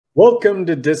Welcome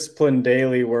to Discipline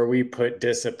Daily, where we put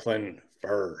discipline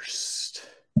first.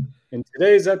 In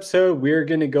today's episode, we're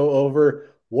going to go over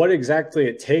what exactly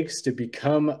it takes to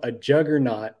become a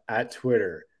juggernaut at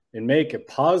Twitter and make a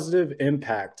positive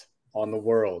impact on the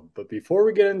world. But before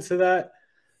we get into that,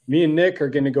 me and Nick are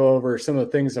going to go over some of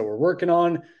the things that we're working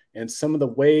on and some of the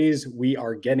ways we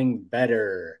are getting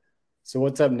better. So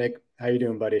what's up, Nick? How you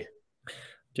doing, buddy?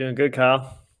 Doing good,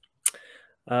 Kyle.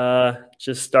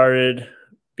 Just started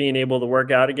being able to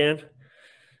work out again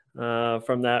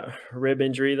from that rib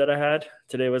injury that I had.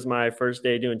 Today was my first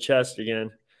day doing chest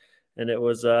again, and it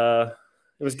was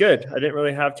good. I didn't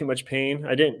really have too much pain.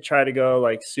 I didn't try to go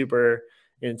like super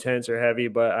intense or heavy,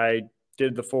 but I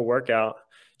did the full workout,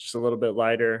 just a little bit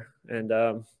lighter,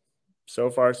 and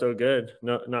so far so good.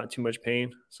 Not too much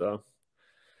pain. So,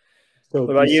 So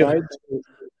what about you?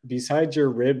 besides your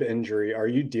rib injury, are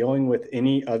you dealing with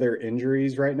any other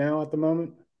injuries right now at the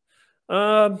moment?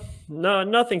 No,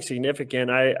 nothing significant.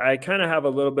 I kind of have a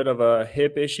little bit of a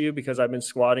hip issue because I've been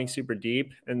squatting super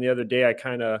deep. And the other day,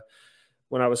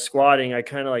 when I was squatting, I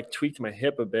kind of like tweaked my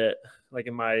hip a bit, like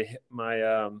in my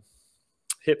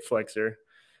hip flexor.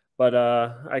 But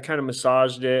I kind of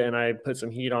massaged it and I put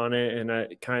some heat on it, and I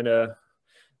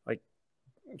like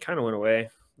kind of went away.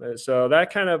 So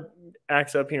that kind of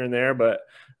acts up here and there, but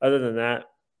other than that,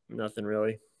 nothing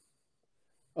really.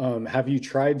 Have you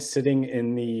tried sitting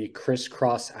in the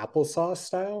crisscross applesauce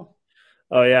style?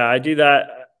 Oh yeah, I do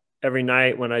that every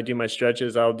night when I do my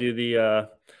stretches. I'll do the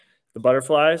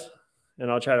butterflies,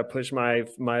 and I'll try to push my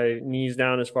knees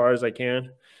down as far as I can,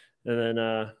 and then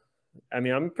I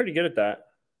mean I'm pretty good at that.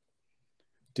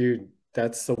 Dude,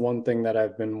 that's the one thing that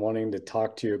I've been wanting to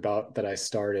talk to you about that I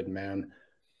started, man.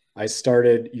 I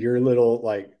started your little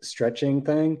like stretching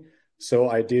thing. So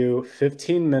I do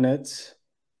 15 minutes.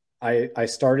 I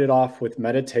started off with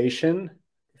meditation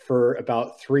for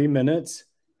about 3 minutes,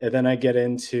 and then I get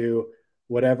into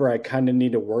whatever I kind of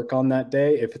need to work on that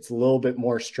day. If it's a little bit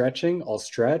more stretching, I'll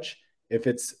stretch. If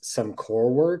it's some core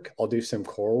work, I'll do some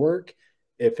core work.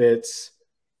 If it's,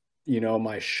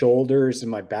 my shoulders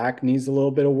and my back needs a little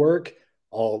bit of work,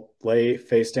 I'll lay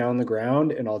face down on the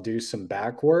ground and I'll do some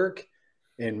back work.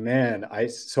 And man,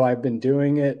 I've been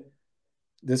doing it.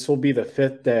 This will be the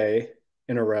fifth day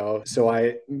in a row. So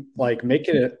I like make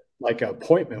it like an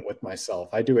appointment with myself.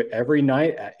 I do it every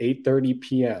night at 8:30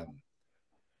 p.m.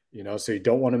 So you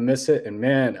don't want to miss it. And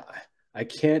man, I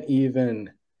can't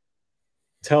even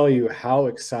tell you how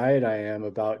excited I am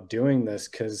about doing this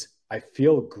because I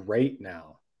feel great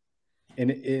now. And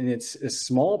it's a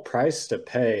small price to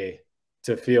pay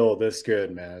to feel this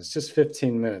good, man. It's just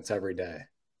 15 minutes every day.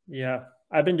 Yeah,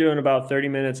 I've been doing about 30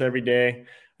 minutes every day.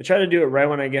 I try to do it right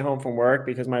when I get home from work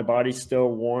because my body's still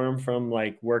warm from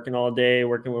like working all day,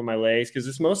 working with my legs, because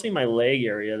it's mostly my leg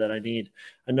area that I need.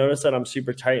 I notice that I'm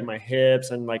super tight in my hips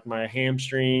and like my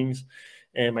hamstrings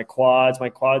and my quads. My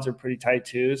quads are pretty tight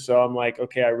too. So I'm like,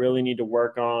 okay, I really need to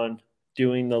work on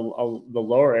doing the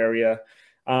lower area.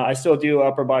 I still do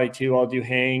upper body too. I'll do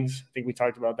hangs. I think we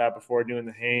talked about that before, doing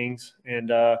the hangs.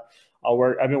 And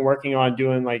I've been working on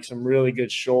doing like some really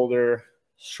good shoulder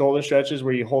stretches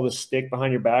where you hold a stick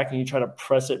behind your back and you try to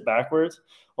press it backwards,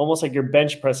 almost like you're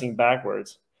bench pressing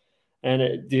backwards.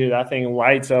 And dude, that thing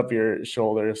lights up your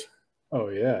shoulders. Oh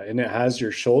yeah, and it has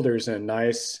your shoulders in a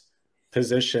nice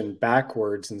position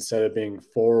backwards instead of being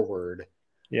forward.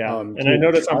 Yeah. And I Dude,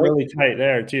 notice I'm really tight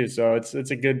there too. So it's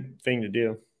a good thing to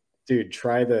do.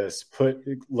 try this.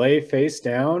 Lay face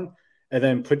down and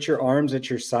then put your arms at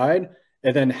your side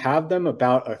and then have them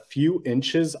about a few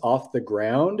inches off the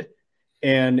ground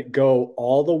and go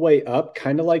all the way up,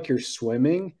 kind of like you're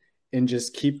swimming, and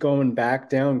just keep going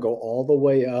back down, go all the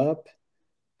way up,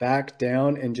 back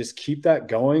down, and just keep that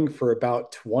going for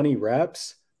about 20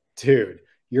 reps. Dude,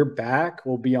 your back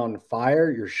will be on fire,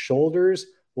 your shoulders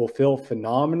will feel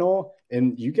phenomenal,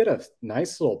 and you get a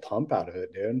nice little pump out of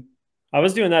it, dude. I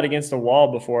was doing that against a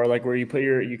wall before, like where you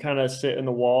kind of sit in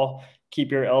the wall, keep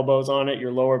your elbows on it,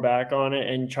 your lower back on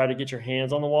it, and try to get your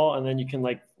hands on the wall. And then you can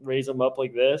like raise them up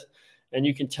like this. And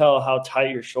you can tell how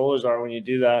tight your shoulders are when you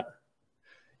do that.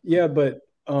 Yeah, but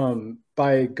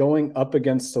by going up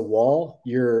against the wall,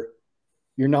 you're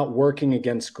not working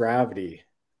against gravity.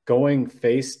 Going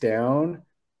face down,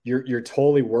 you're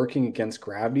totally working against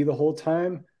gravity the whole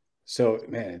time. So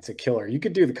man, it's a killer. You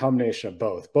could do the combination of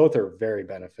both. Both are very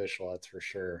beneficial, that's for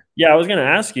sure. Yeah, I was going to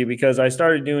ask you because I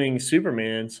started doing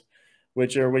Supermans,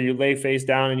 which are where you lay face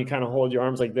down and you kind of hold your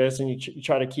arms like this and you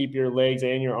try to keep your legs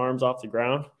and your arms off the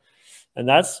ground. And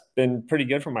that's been pretty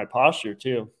good for my posture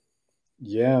too.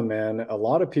 Yeah, man. A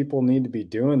lot of people need to be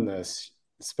doing this,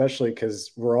 especially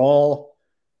because we're all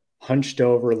hunched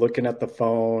over, looking at the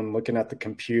phone, looking at the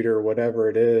computer, whatever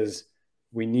it is,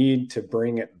 we need to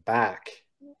bring it back.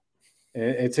 And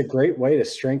it's a great way to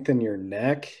strengthen your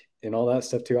neck and all that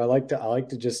stuff too. I like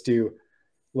to just do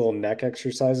little neck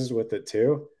exercises with it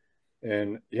too.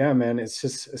 And yeah, man, it's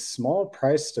just a small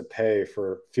price to pay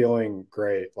for feeling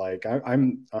great. Like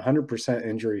I'm 100%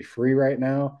 injury free right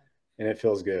now, and it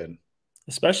feels good.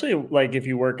 Especially like if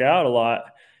you work out a lot,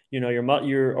 you know,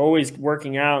 you're always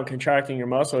working out and contracting your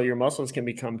muscles can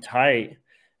become tight.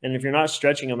 And if you're not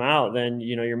stretching them out, then,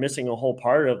 you know, you're missing a whole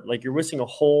part of, like, you're missing a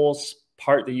whole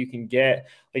part that you can get.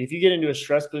 Like if you get into a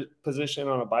stress position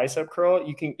on a bicep curl,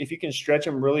 if you can stretch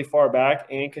them really far back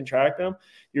and contract them,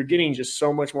 you're getting just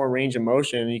so much more range of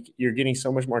motion. You're getting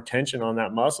so much more tension on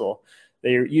that muscle that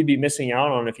you'd be missing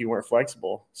out on if you weren't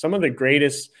flexible. Some of the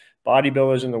greatest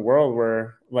bodybuilders in the world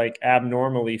were like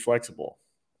abnormally flexible.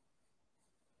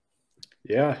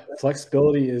 Yeah,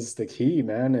 flexibility is the key,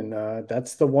 man. And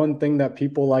that's the one thing that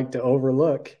people like to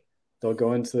overlook. They'll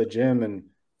go into the gym and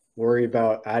worry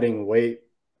about adding weight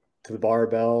to the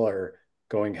barbell or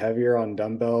going heavier on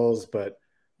dumbbells, but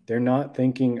they're not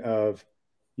thinking of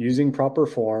using proper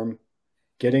form,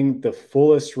 getting the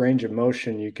fullest range of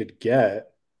motion you could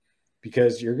get,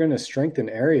 because you're going to strengthen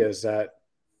areas that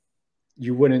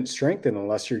you wouldn't strengthen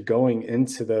unless you're going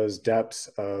into those depths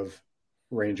of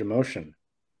range of motion.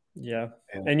 Yeah.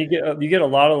 And And you get a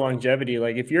lot of longevity.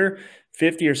 Like if you're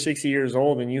 50 or 60 years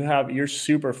old and you're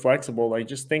super flexible, like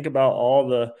just think about all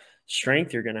the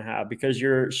strength you're going to have because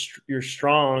you're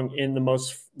strong in the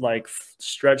most like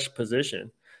stretched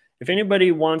position. If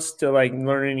anybody wants to like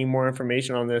learn any more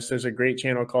information on this, there's a great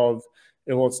channel called,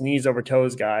 well, it's Knees Over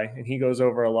Toes Guy, and he goes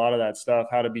over a lot of that stuff,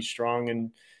 how to be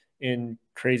strong in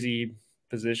crazy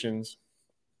positions.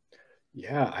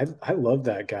 yeah, I love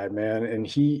that guy, man. And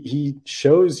he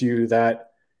shows you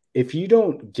that if you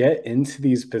don't get into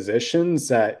these positions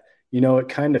that, it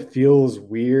kind of feels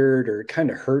weird or it kind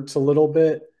of hurts a little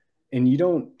bit, and you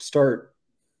don't start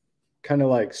kind of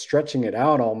like stretching it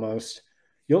out almost,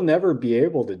 you'll never be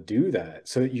able to do that.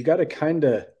 So you got to kind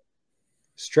of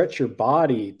stretch your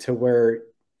body to where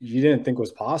you didn't think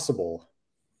was possible.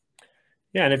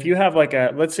 Yeah, and if you have like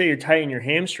let's say you're tight in your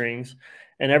hamstrings,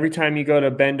 and every time you go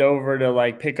to bend over to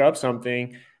like pick up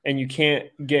something and you can't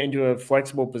get into a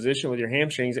flexible position with your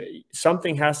hamstrings,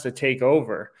 something has to take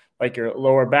over. Like your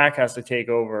lower back has to take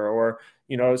over, or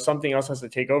something else has to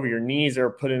take over. Your knees are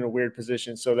put in a weird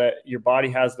position so that your body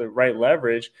has the right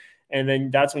leverage, and then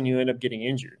that's when you end up getting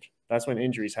injured. That's when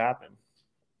injuries happen.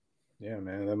 Yeah,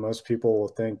 man. Then most people will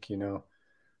think,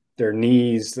 their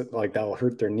knees, like that'll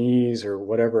hurt their knees or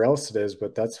whatever else it is.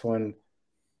 But that's when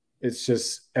it's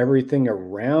just everything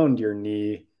around your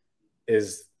knee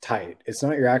is tight. It's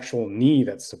not your actual knee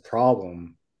that's the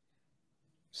problem.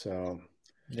 So,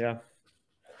 Yeah.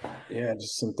 yeah,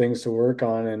 just some things to work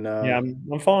on. And Yeah,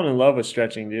 I'm falling in love with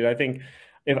stretching, dude. I think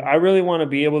if I really want to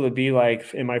be able to be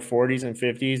like in my 40s and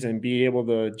 50s and be able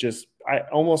to just, I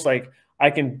almost like I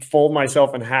can fold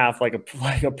myself in half like a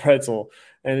like a pretzel,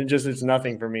 and it's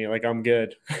nothing for me. Like I'm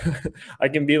good. I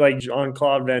can be like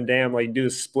Jean-Claude Van Damme, like do the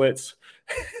splits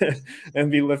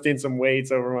and be lifting some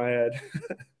weights over my head.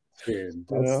 dude, You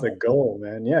that's know? the goal,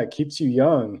 man. Yeah, it keeps you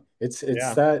young.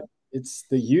 Yeah. It's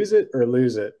the use it or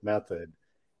lose it method.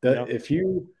 That Yep. if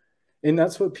you and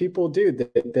that's what people do.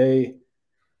 They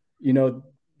you know,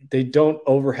 they don't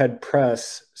overhead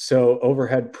press. So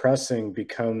overhead pressing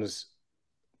becomes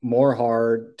more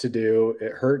hard to do.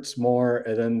 It hurts more,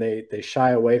 and then they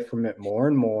shy away from it more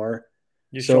and more.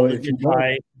 Your So shoulders if get you don't,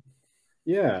 tight.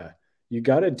 yeah, you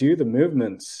got to do the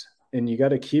movements and you got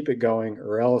to keep it going,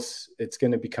 or else it's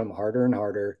going to become harder and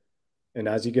harder. And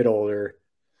as you get older,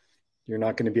 you're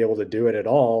not going to be able to do it at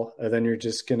all. And then you're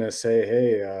just going to say,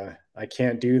 hey, I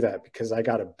can't do that because I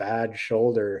got a bad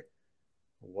shoulder,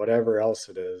 whatever else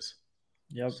it is.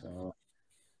 Yep. So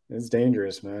it's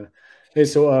dangerous, man. Hey,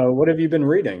 so what have you been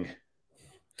reading?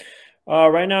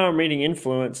 Right now I'm reading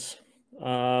Influence.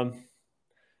 Um,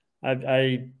 I,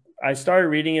 I I started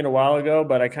reading it a while ago,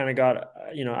 but I kind of got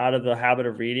out of the habit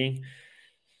of reading.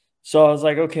 So I was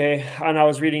like, okay, and I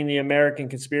was reading the American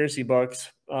conspiracy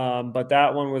books, but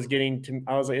that one was getting to.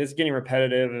 I was like, it's getting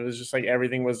repetitive. It was just like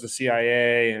everything was the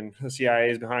CIA, and the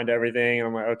CIA is behind everything. And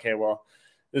I'm like, okay, well,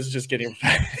 this is just getting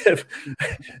repetitive.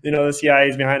 The CIA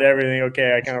is behind everything.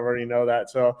 Okay, I kind of already know that.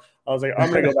 So I was like, I'm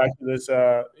gonna go back to this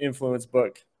Influence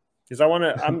book because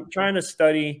I'm trying to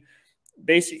study.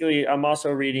 Basically, I'm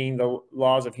also reading The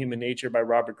Laws of Human Nature by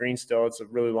Robert Greenstill. It's a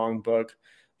really long book.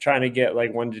 Trying to get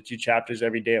like 1 to 2 chapters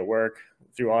every day at work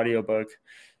through audiobook.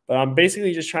 But I'm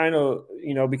basically just trying to,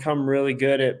 become really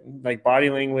good at like body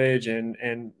language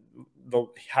and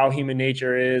how human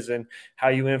nature is and how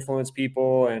you influence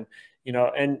people, and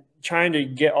and trying to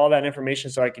get all that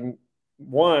information so I can,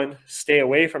 one, stay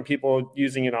away from people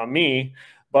using it on me,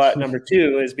 but number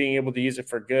two is being able to use it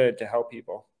for good to help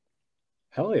people.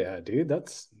 Hell yeah, dude.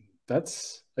 That's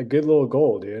a good little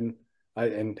goal, dude.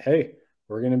 And hey,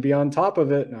 we're gonna be on top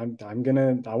of it.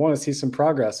 I want to see some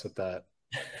progress with that.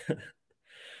 And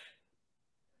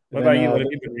What then about you? What have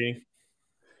you been reading?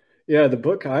 yeah, the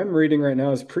book I'm reading right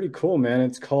now is pretty cool, man.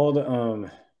 It's called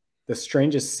The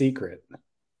Strangest Secret.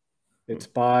 It's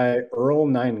by Earl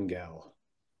Nightingale.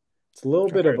 It's a little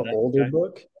I've bit of heard an that older guy.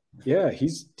 book. Yeah,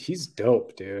 he's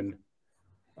dope, dude.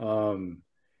 Um,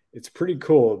 it's pretty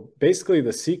cool. Basically,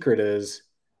 the secret is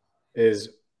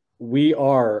we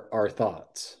are our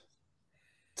thoughts.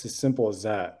 It's as simple as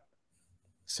that.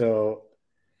 So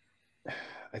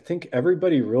I think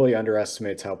everybody really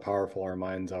underestimates how powerful our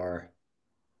minds are.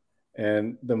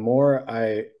 And the more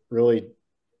I really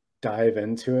dive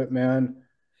into it, man,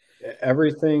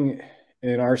 everything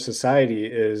in our society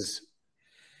is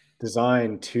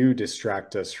designed to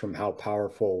distract us from how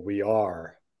powerful we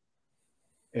are.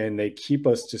 And they keep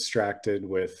us distracted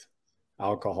with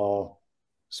alcohol,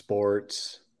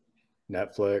 sports,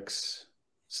 Netflix,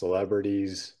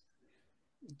 celebrities,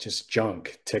 just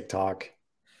junk, TikTok.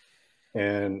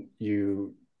 And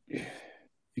you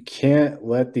can't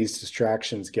let these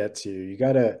distractions get to you. You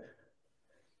got to,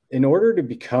 in order to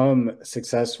become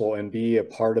successful and be a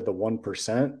part of the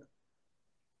 1%,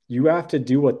 you have to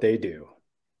do what they do.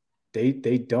 They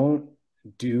don't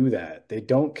do that. They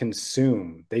don't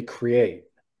consume, they create.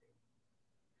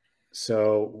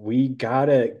 So we got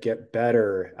to get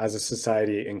better as a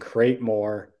society and create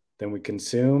more than we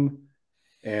consume.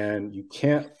 And you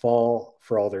can't fall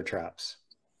for all their traps.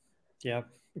 Yeah,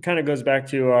 it kind of goes back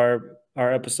to our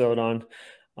episode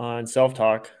on self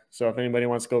talk. So if anybody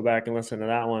wants to go back and listen to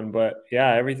that one, but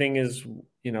yeah, everything is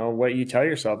what you tell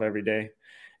yourself every day,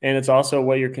 and it's also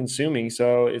what you're consuming.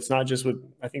 So it's not just with,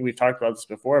 I think we've talked about this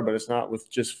before, but it's not with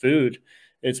just food.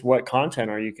 It's what content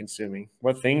are you consuming?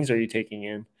 What things are you taking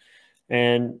in?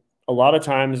 And a lot of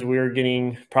times we're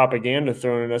getting propaganda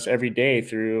thrown at us every day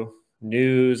through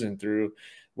news and through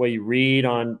what you read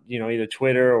on, either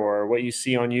Twitter or what you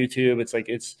see on YouTube. It's like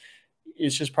it's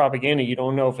just propaganda. You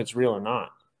don't know if it's real or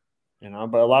not,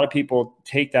 but a lot of people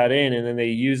take that in and then they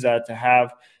use that to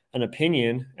have an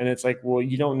opinion. And it's like, well,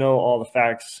 you don't know all the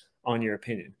facts on your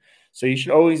opinion. So you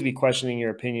should always be questioning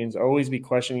your opinions, always be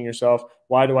questioning yourself.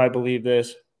 Why do I believe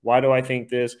this? Why do I think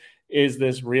this? Is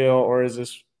this real, or is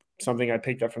this something I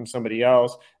picked up from somebody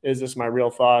else? Is this my real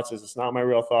thoughts? Is this not my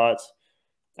real thoughts?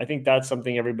 I think that's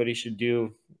something everybody should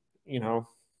do, you know,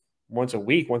 once a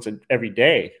week, every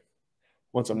day,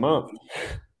 once a month.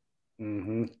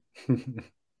 Mm-hmm.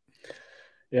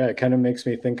 Yeah, it kind of makes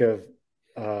me think of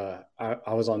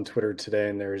I was on Twitter today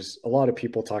and there's a lot of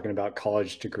people talking about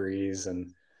college degrees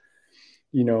and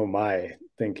my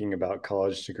thinking about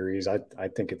college degrees. I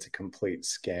think it's a complete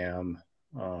scam.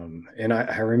 And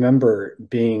I remember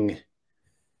being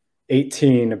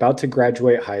 18, about to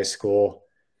graduate high school,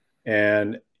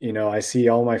 and I see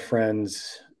all my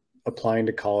friends applying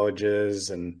to colleges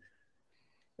and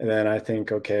then I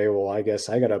think, okay, well, I guess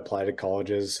I got to apply to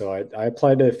colleges. So I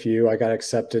applied to a few. I got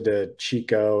accepted to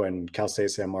Chico and Cal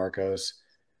State San Marcos.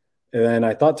 And then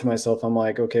I thought to myself, I'm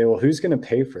like, okay, well, who's going to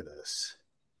pay for this?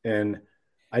 And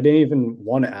I didn't even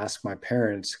want to ask my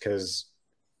parents because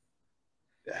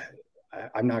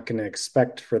I'm not going to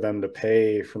expect for them to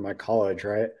pay for my college,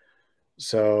 right?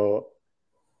 So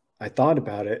I thought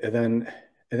about it, and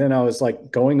then I was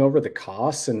like going over the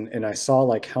costs, and I saw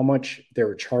like how much they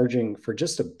were charging for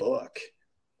just a book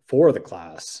for the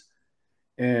class.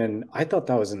 And I thought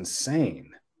that was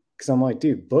insane because I'm like,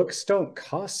 dude, books don't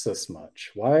cost this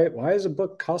much. Why is a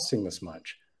book costing this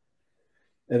much?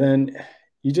 And then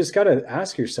you just got to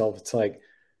ask yourself, it's like,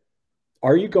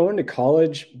 are you going to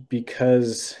college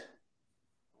because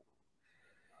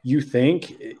you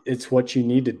think it's what you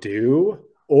need to do,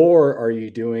 or are you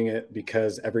doing it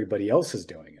because everybody else is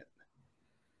doing it?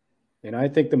 And I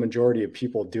think the majority of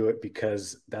people do it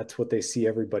because that's what they see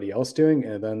everybody else doing,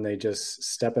 and then they just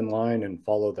step in line and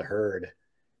follow the herd.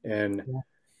 And Yeah.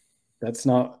 that's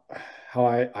not how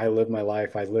I live my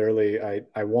life. I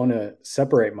want to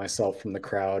separate myself from the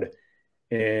crowd,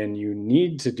 and you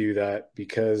need to do that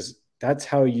because that's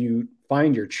how you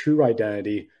find your true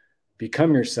identity,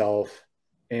 become yourself,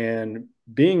 and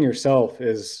being yourself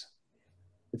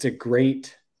it's a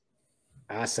great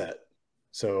asset.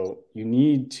 So you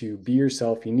need to be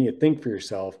yourself. You need to think for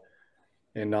yourself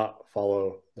and not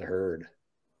follow the herd.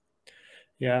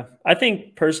 Yeah. I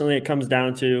think personally it comes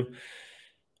down to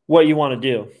what you want to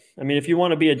do. I mean, if you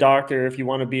want to be a doctor, if you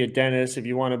want to be a dentist, if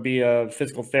you want to be a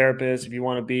physical therapist, if you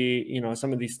want to be, you know,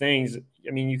 some of these things,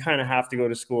 I mean, you kind of have to go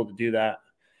to school to do that.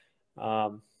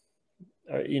 Um,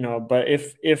 you know, but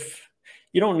if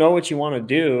you don't know what you want to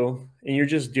do and you're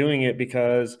just doing it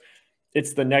because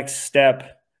it's the next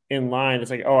step in line, it's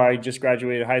like, oh, I just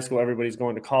graduated high school, everybody's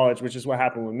going to college, which is what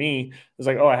happened with me. It's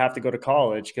like, oh, I have to go to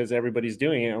college because everybody's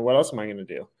doing it, and what else am I going to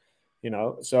do? You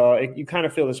know, so you kind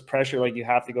of feel this pressure like you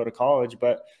have to go to college,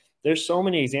 but there's so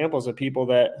many examples of people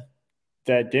that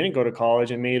didn't go to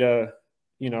college and made a,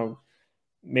 you know,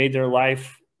 made their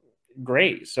life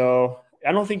great. So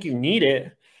I don't think you need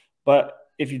it, but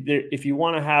if you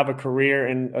want to have a career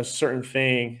in a certain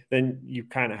thing, then you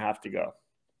kind of have to go.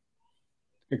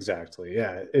 Exactly.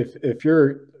 Yeah. If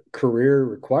your career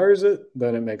requires it,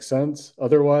 then it makes sense.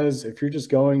 Otherwise, if you're just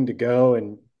going to go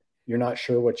and you're not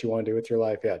sure what you want to do with your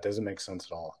life, yeah, it doesn't make sense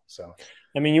at all. So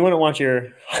I mean, you wouldn't want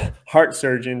your heart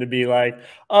surgeon to be like,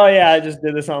 "Oh yeah, I just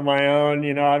did this on my own.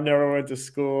 You know, I've never went to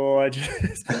school.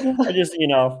 You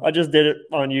know, I just did it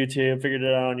on YouTube, figured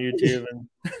it out on YouTube." And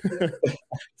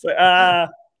it's like,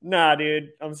 nah, dude,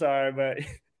 I'm sorry, but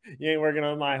you ain't working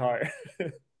on my heart.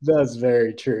 that's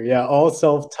very true. Yeah. All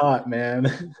self-taught,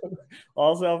 man.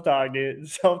 All self-taught, dude.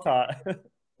 Self-taught.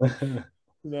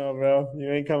 No, bro,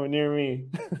 you ain't coming near me.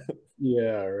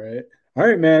 Yeah. Right. All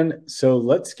right, man. So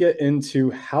let's get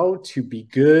into how to be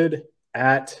good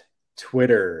at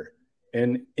Twitter.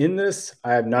 And in this,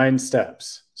 I have 9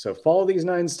 steps. So follow these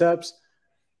 9 steps,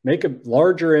 make a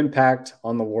larger impact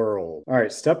on the world. All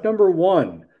right, step number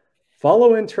 1,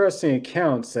 follow interesting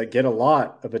accounts that get a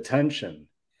lot of attention,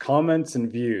 comments,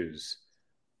 and views.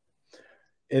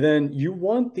 And then you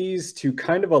want these to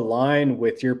kind of align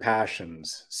with your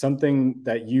passions, something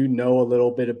that you know a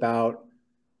little bit about,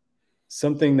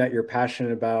 something that you're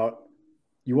passionate about.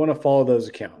 You want to follow those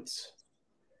accounts.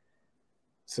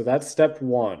 So that's step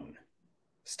 1.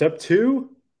 Step 2,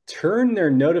 turn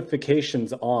their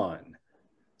notifications on.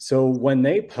 So when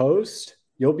they post,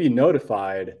 you'll be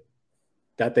notified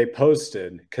that they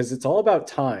posted, because it's all about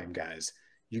time, guys.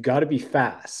 You got to be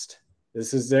fast.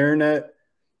 This is the internet.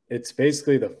 It's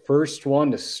basically the first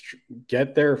one to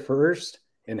get there first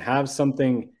and have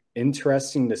something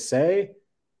interesting to say.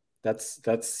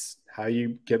 That's how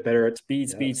you get better at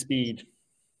Speed.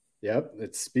 Yep,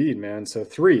 it's speed, man. So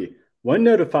 3, when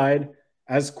notified,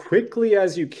 as quickly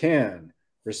as you can,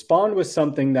 respond with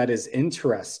something that is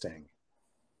interesting.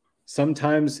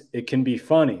 Sometimes it can be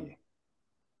funny,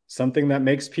 something that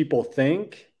makes people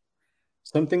think,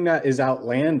 something that is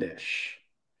outlandish,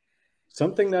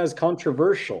 something that is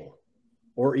controversial,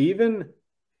 or even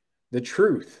the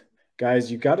truth.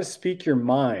 Guys, you got to speak your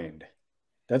mind.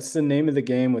 That's the name of the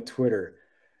game with Twitter.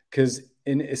 Because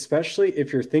especially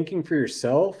if you're thinking for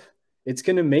yourself, it's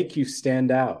going to make you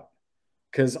stand out.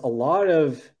 Because a lot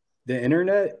of the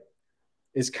internet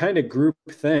is kind of group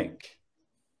think.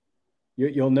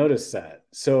 You'll notice that.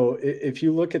 So if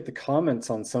you look at the comments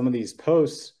on some of these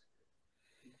posts,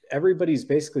 everybody's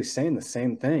basically saying the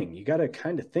same thing. You got to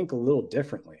kind of think a little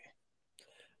differently.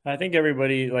 I think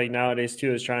everybody like nowadays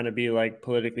too is trying to be like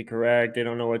politically correct. They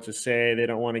don't know what to say. They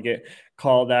don't want to get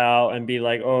called out and be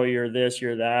like, "Oh, you're this,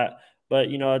 you're that." But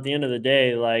you know, at the end of the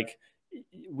day, like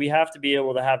we have to be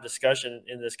able to have discussion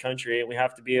in this country, and we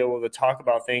have to be able to talk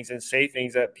about things and say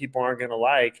things that people aren't going to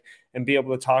like and be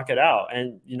able to talk it out.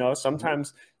 And you know,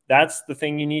 sometimes that's the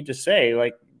thing you need to say,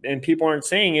 like, and people aren't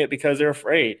saying it because they're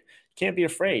afraid. You can't be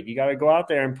afraid. You got to go out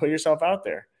there and put yourself out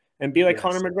there and be like Yes.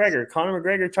 Conor McGregor. Conor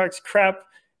McGregor talks crap,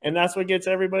 and that's what gets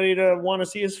everybody to want to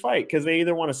see his fight, because they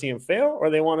either want to see him fail or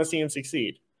they want to see him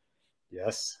succeed.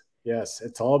 Yes. Yes.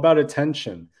 It's all about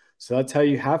attention. So that's how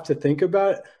you have to think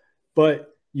about it.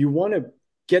 But you want to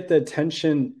get the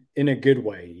attention in a good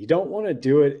way. You don't want to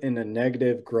do it in a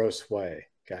negative, gross way,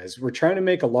 guys. We're trying to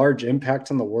make a large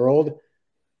impact on the world.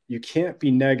 You can't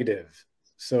be negative.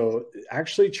 So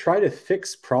actually try to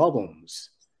fix problems.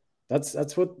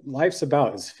 That's what life's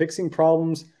about, is fixing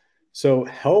problems. So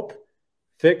help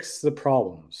fix the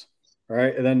problems. All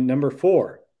right. And then number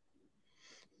 4,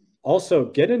 also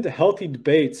get into healthy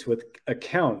debates with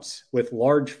accounts with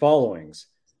large followings.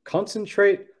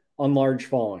 Concentrate on large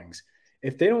followings.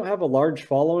 If they don't have a large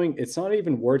following, it's not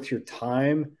even worth your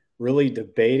time really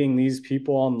debating these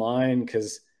people online,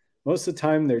 because most of the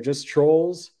time they're just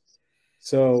trolls.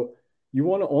 So you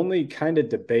want to only kind of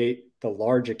debate the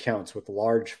large accounts with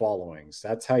large followings.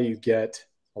 That's how you get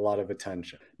a lot of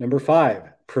attention. Number 5,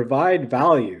 provide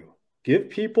value. Give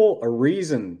people a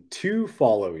reason to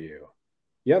follow you.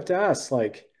 You have to ask,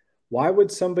 like, why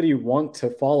would somebody want to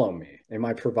follow me? Am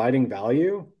I providing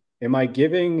value? Am I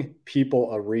giving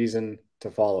people a reason to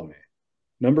follow me?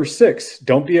 Number 6,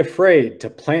 don't be afraid to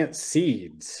plant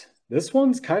seeds. This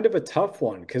one's kind of a tough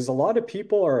one because a lot of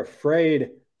people are afraid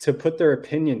to put their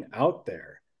opinion out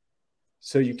there.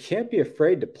 So you can't be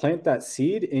afraid to plant that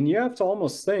seed, and you have to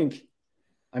almost think,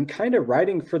 I'm kind of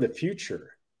writing for the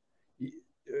future.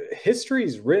 History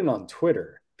is written on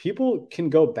Twitter. People can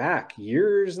go back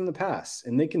years in the past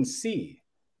and they can see.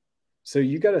 So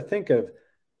you got to think of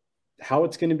how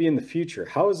it's going to be in the future.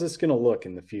 How is this going to look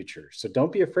in the future? So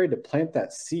don't be afraid to plant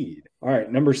that seed. All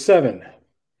right, number 7,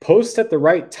 post at the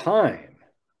right time.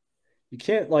 You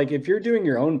can't, like, if you're doing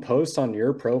your own post on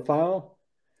your profile,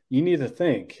 you need to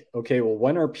think, okay, well,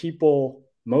 when are people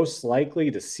most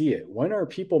likely to see it? When are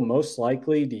people most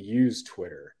likely to use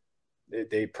Twitter?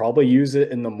 They probably use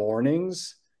it in the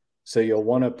mornings. So you'll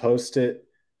want to post it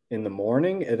in the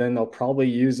morning, and then they'll probably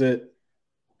use it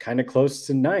kind of close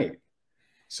to night.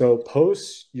 So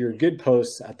post your good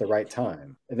posts at the right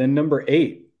time. And then number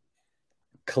 8,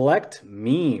 collect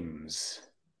memes.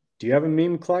 Do you have a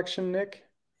meme collection, Nick?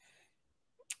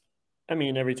 I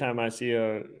mean, every time I see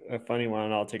a funny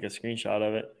one, I'll take a screenshot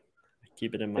of it,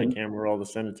 keep it in my camera roll to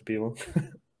send it to people.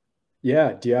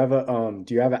 Yeah. Do you have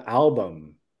an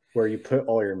album where you put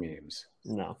all your memes?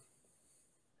 No.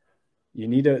 You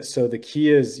need to, so the key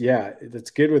is, yeah,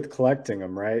 that's good with collecting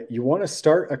them, right? You want to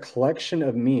start a collection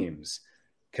of memes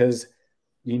because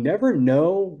you never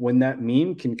know when that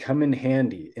meme can come in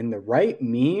handy. And the right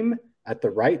meme at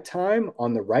the right time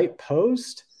on the right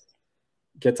post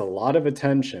gets a lot of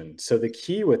attention. So the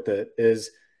key with it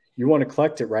is you want to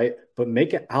collect it, right? But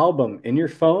make an album in your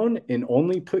phone and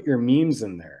only put your memes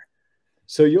in there.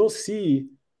 So you'll see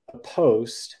a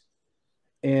post,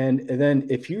 and then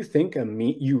if you think a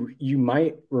meme, you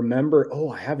might remember,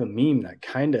 oh, I have a meme that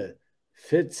kind of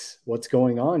fits what's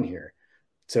going on here.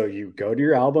 So you go to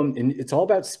your album, and it's all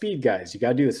about speed, guys. You got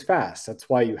to do this fast. That's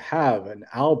why you have an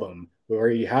album where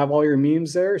you have all your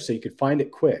memes there so you could find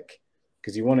it quick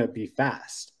because you want to be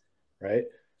fast, right?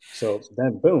 So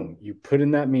then, boom, you put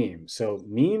in that meme. So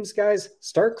memes, guys,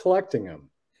 start collecting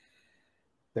them.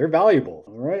 They're valuable,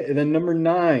 all right? And then number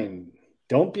 9,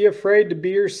 don't be afraid to be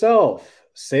yourself.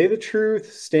 Say the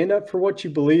truth. Stand up for what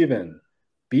you believe in.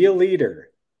 Be a leader.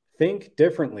 Think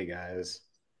differently, guys.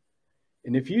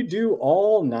 And if you do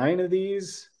all 9 of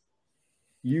these,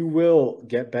 you will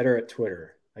get better at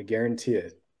Twitter. I guarantee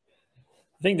it.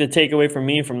 I think the takeaway for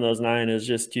me from those 9 is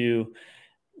just to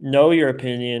know your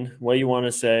opinion, what you want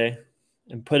to say,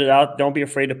 and put it out. Don't be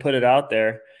afraid to put it out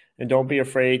there, and don't be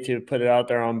afraid to put it out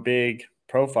there on big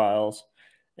profiles.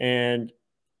 And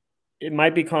it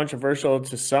might be controversial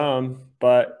to some,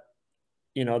 but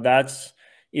you know, that's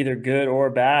either good or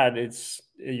bad.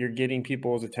 You're getting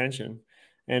people's attention,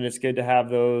 and it's good to have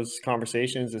those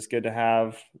conversations. It's good to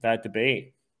have that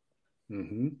debate.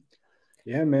 Mm-hmm.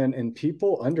 Yeah, man. And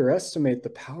people underestimate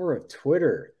the power of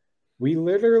Twitter. We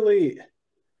literally,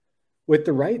 with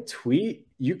the right tweet,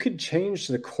 you could change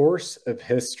the course of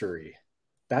history.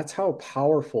 That's how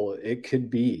powerful it could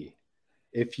be.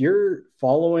 If you're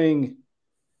following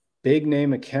big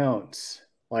name accounts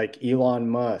like Elon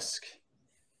Musk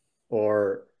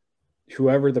or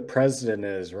whoever the president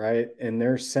is, right? And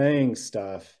they're saying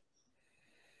stuff,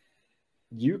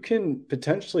 you can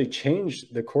potentially change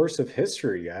the course of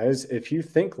history, guys, if you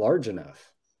think large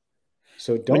enough.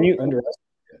 So don't underestimate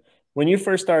it. When you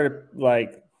first started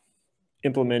like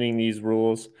implementing these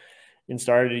rules and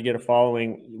started to get a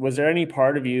following, was there any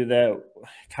part of you that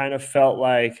kind of felt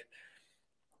like,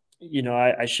 you know,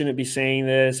 I shouldn't be saying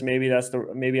this. Maybe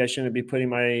I shouldn't be putting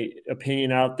my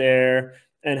opinion out there.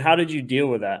 And how did you deal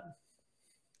with that?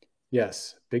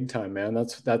 Yes, big time, man.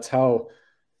 That's how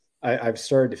I've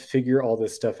started to figure all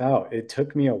this stuff out. It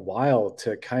took me a while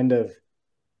to kind of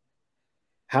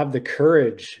have the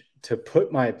courage to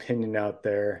put my opinion out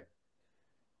there.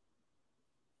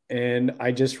 And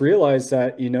I just realized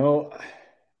that, you know,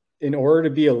 in order to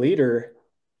be a leader,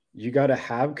 you got to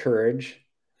have courage.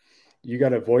 You got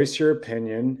to voice your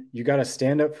opinion. You got to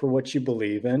stand up for what you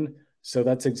believe in. So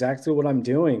that's exactly what I'm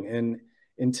doing. And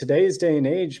in today's day and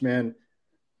age, man,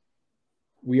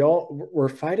 we're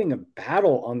fighting a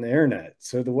battle on the internet.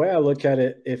 So the way I look at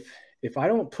it, if I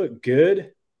don't put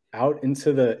good out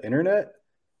into the internet,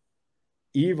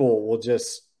 evil will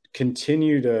just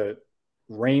continue to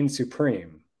reign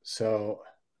supreme. So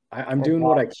I'm doing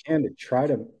what I can to try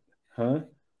to,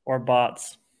 Or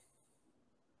bots.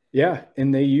 Yeah,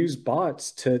 and they use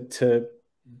bots to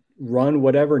run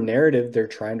whatever narrative they're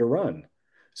trying to run.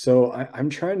 So I'm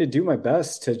trying to do my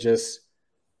best to just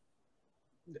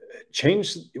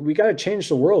change. We got to change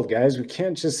the world, guys. We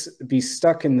can't just be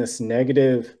stuck in this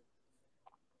negative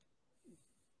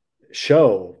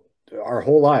show our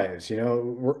whole lives. You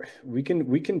know, we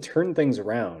can turn things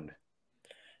around.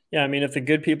 Yeah, I mean, if the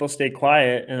good people stay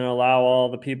quiet and allow all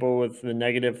the people with the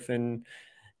negative and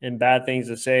bad things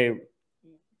to say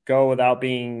go without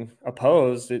being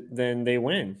opposed, then they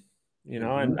win. You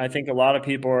know, and Hmm. I think a lot of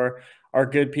people are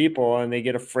good people and they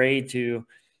get afraid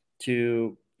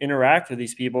to interact with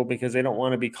these people because they don't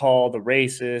want to be called a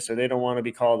racist, or they don't want to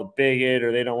be called a bigot,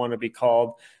 or they don't want to be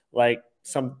called like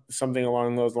something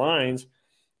along those lines.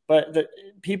 But the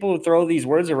people throw these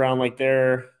words around like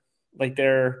they're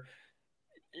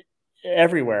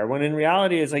everywhere, when in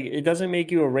reality it's like it doesn't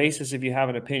make you a racist if you have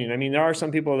an opinion. I mean, there are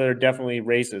some people that are definitely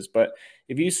racist, but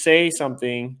if you say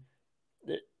something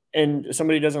and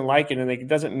somebody doesn't like it, and it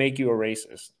doesn't make you a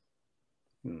racist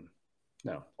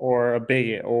No. or a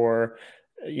bigot or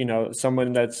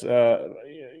someone that's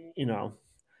you know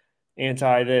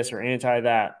anti this or anti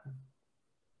that.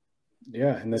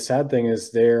 Yeah, and the sad thing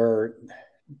is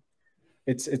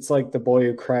it's like the boy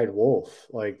who cried wolf.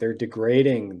 Like they're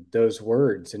degrading those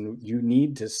words, and you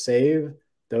need to save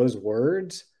those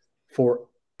words for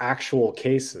actual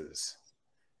cases,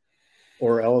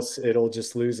 or else it'll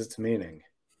just lose its meaning.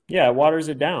 Yeah, it waters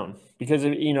it down because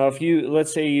if you,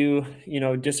 let's say you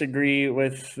disagree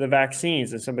with the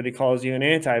vaccines and somebody calls you an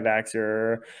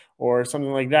anti-vaxxer or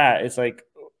something like that, it's like,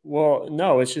 well,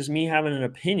 no, it's just me having an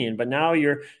opinion. But now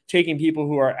you're taking people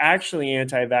who are actually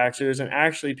anti-vaxxers and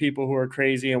actually people who are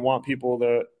crazy and want people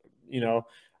to, you know,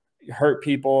 hurt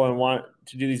people and want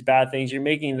to do these bad things. You're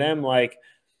making them like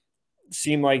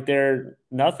seem like they're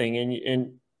nothing,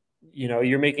 and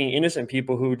you're making innocent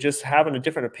people who just having a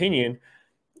different opinion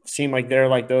seem like they're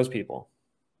like those people,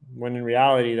 when in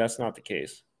reality, that's not the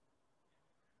case.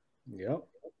 Yep.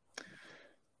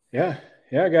 Yeah.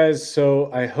 Yeah, guys.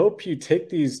 So I hope you take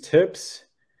these tips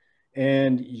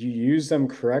and you use them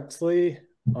correctly.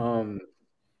 Um,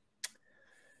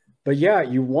 but yeah,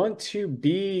 you want to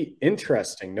be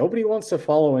interesting. Nobody wants to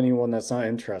follow anyone that's not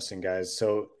interesting, guys.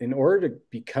 So in order to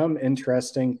become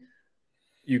interesting,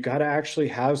 you got to actually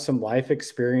have some life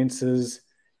experiences.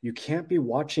 You can't be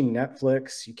watching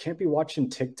Netflix. You can't be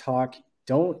watching TikTok.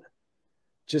 Don't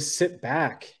just sit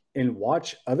back and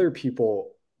watch other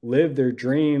people live their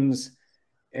dreams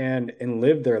and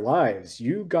live their lives.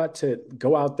 You got to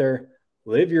go out there,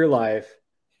 live your life,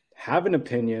 have an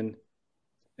opinion,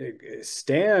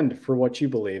 stand for what you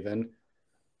believe in,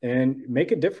 and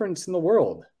make a difference in the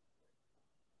world.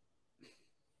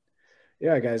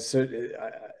 Yeah, guys. So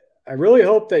I really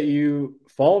hope that you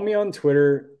follow me on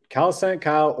Twitter, Calisthenic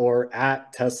Kyle, or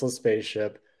at Tesla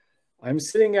Spaceship. I'm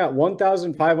sitting at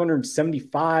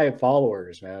 1,575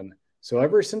 followers, man. So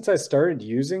ever since I started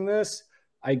using this,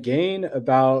 I gain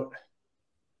about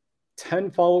 10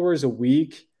 followers a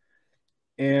week.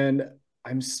 And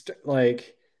I'm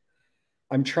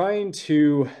trying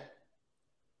to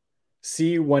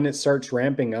see when it starts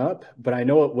ramping up, but I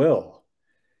know it will.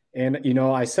 And,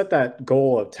 I set that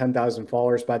goal of 10,000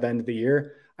 followers by the end of the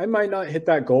year. I might not hit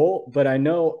that goal, but I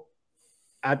know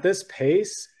at this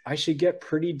pace, I should get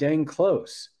pretty dang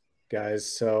close, guys.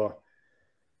 So,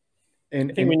 I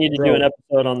think we and need to do an bro,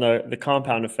 episode on the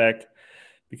compound effect,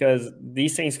 because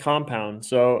these things compound.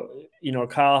 So,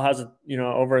 Kyle has,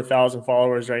 over 1,000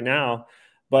 followers right now,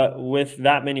 but with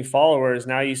that many followers,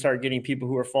 now you start getting people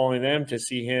who are following them to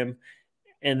see him,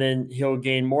 and then he'll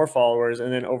gain more followers.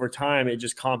 And then over time, it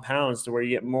just compounds to where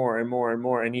you get more and more and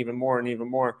more and even more and even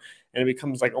more. And it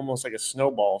becomes like almost like a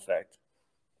snowball effect.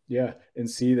 yeah. And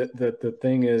see that the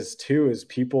thing is too, is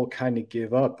people kind of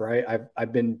give up, right?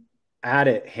 I've been at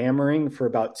it hammering for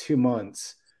about 2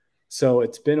 months. So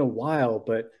it's been a while,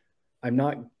 but I'm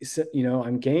not,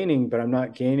 I'm gaining, but I'm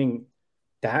not gaining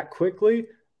that quickly.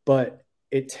 But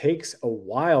it takes a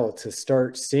while to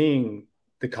start seeing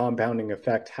the compounding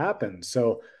effect happen.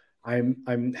 So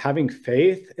I'm having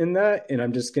faith in that, and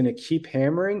I'm just going to keep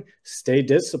hammering, stay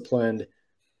disciplined,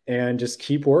 and just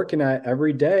keep working at it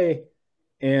every day.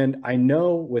 And I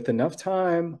know with enough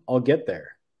time, I'll get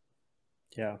there.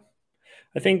 Yeah.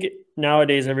 I think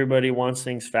nowadays everybody wants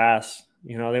things fast.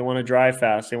 They want to drive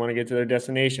fast. They want to get to their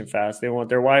destination fast. They want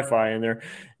their Wi-Fi and their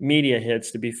media hits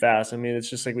to be fast. I mean,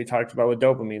 it's just like we talked about with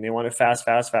dopamine. They want it fast,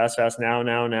 fast, fast, fast. Now,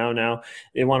 now, now, now.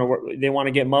 They want to work. They want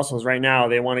to get muscles right now.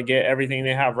 They want to get everything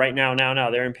they have right now, now,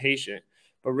 now. They're impatient.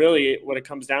 But really, what it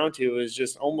comes down to is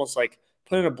just almost like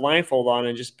putting a blindfold on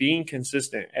and just being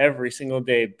consistent every single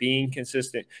day, being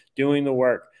consistent, doing the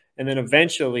work, and then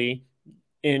eventually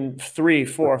in 3,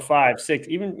 4, 5, 6,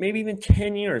 even maybe even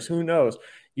 10 years, who knows?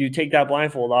 You take that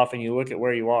blindfold off and you look at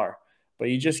where you are. but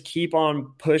you just keep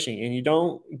on pushing, and you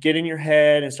don't get in your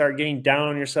head and start getting down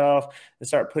on yourself and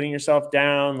start putting yourself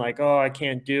down like, oh, I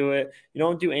can't do it. You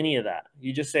don't do any of that.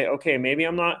 You just say, okay, maybe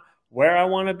I'm not where I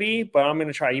want to be, but I'm going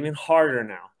to try even harder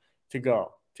now to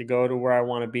go to where I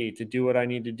want to be, to do what I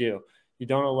need to do. You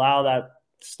don't allow that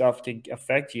stuff to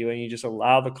affect you, and you just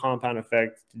allow the compound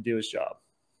effect to do its job.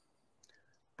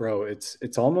 Bro,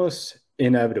 it's almost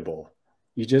inevitable.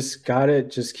 You just gotta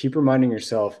just keep reminding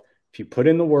yourself, if you put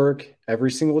in the work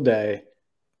every single day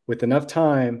with enough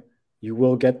time, you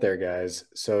will get there, guys.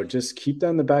 So just keep that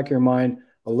in the back of your mind.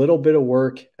 A little bit of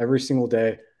work every single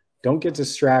day. Don't get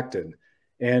distracted.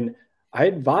 And I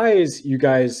advise you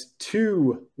guys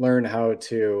to learn how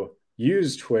to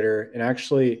use Twitter and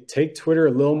actually take Twitter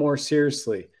a little more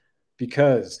seriously,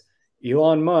 because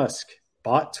Elon Musk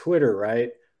bought Twitter,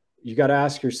 right? You got to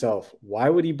ask yourself, why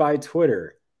would he buy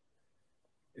Twitter?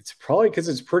 It's probably because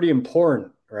it's pretty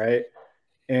important, right?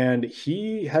 And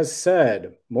he has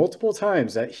said multiple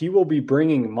times that he will be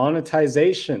bringing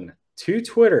monetization to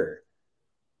Twitter.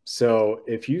 So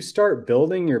if you start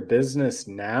building your business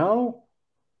now,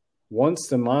 once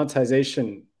the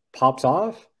monetization pops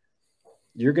off,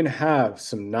 you're going to have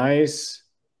some nice,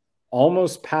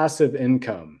 almost passive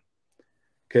income.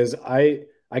 Because I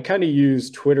kind of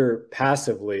use Twitter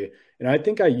passively, and I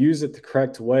think I use it the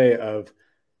correct way of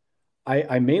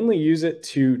I mainly use it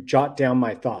to jot down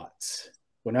my thoughts.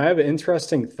 When I have an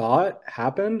interesting thought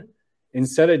happen,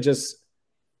 instead of just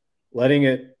letting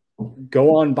it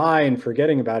go on by and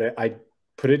forgetting about it, I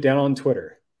put it down on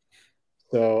Twitter.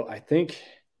 So I think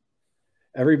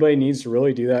everybody needs to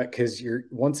really do that, because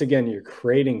once again, you're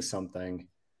creating something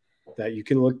that you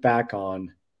can look back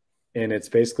on, and it's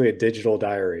basically a digital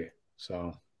diary.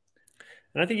 So,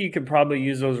 and I think you could probably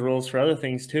use those rules for other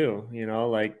things too,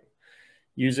 like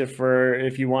use it for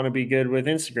if you want to be good with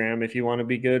Instagram, if you want to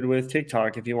be good with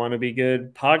TikTok, if you want to be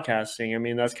good podcasting. I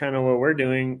mean, that's kind of what we're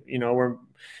doing. We're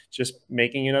just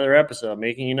making another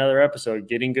episode,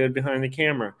 getting good behind the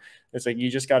camera. It's like, you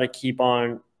just got to keep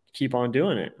on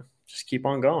doing it. Just keep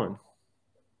on going.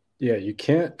 Yeah, you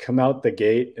can't come out the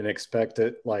gate and expect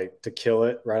it like to kill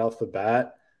it right off the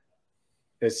bat.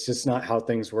 It's just not how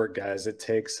things work, guys. It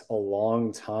takes a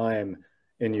long time,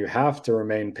 and you have to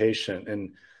remain patient.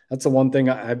 And that's the one thing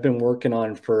I've been working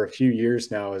on for a few years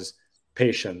now is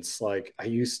patience. Like, I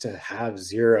used to have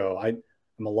zero.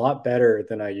 I'm a lot better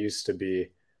than I used to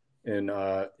be. And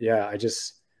yeah,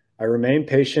 I remain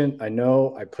patient. I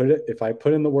know if I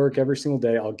put in the work every single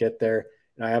day, I'll get there.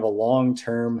 And I have a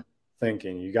long-term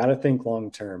thinking. You got to think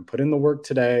long-term. Put in the work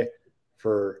today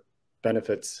for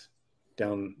benefits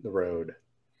down the road.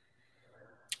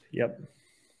 Yep.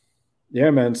 Yeah,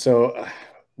 man. So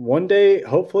one day,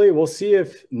 hopefully, we'll see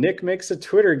if Nick makes a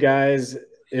Twitter, guys.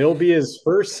 It'll be his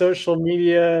first social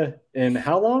media in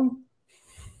how long?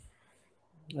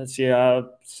 Let's see,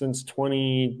 since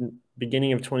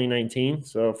beginning of 2019,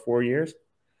 so 4 years.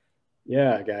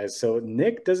 Yeah, guys. So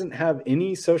Nick doesn't have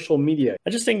any social media. I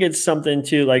just think it's something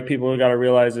too, like, people got to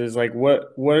realize is like,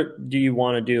 what do you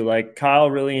want to do? Like,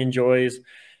 Kyle really enjoys.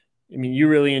 I mean, you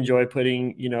really enjoy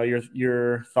putting,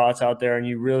 your thoughts out there, and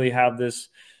you really have this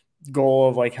goal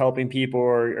of like helping people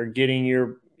or getting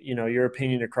your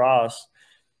opinion across.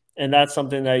 And that's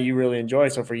something that you really enjoy.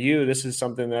 So for you, this is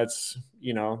something that's,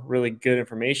 really good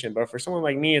information. But for someone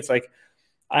like me, it's like,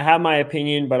 I have my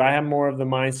opinion, but I have more of the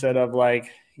mindset of like,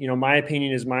 my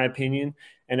opinion is my opinion,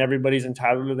 and everybody's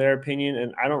entitled to their opinion.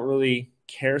 And I don't really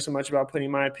care so much about putting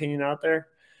my opinion out there.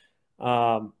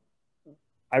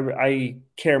 I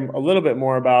care a little bit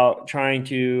more about trying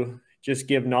to just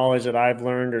give knowledge that I've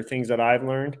learned or things that I've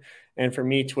learned. And for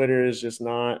me, Twitter is just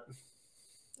not,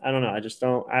 I don't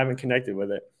know. I haven't connected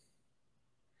with it.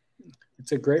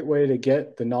 It's a great way to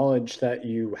get the knowledge that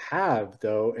you have,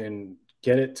 though, and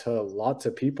get it to lots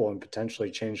of people and potentially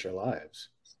change their lives.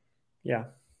 Yeah.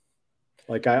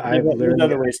 Like I've learned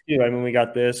other ways too. I mean, we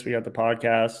got the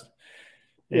podcast.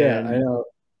 Yeah, I know.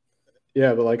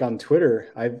 Yeah, but like on Twitter,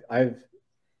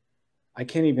 I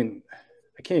can't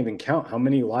even count how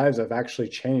many lives I've actually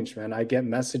changed, man. I get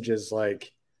messages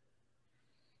like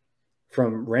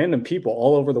from random people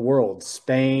all over the world,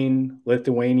 Spain,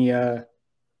 Lithuania,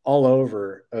 all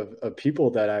over, of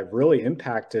people that I've really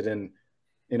impacted, and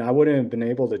I wouldn't have been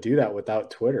able to do that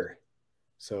without Twitter.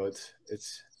 So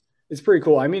it's pretty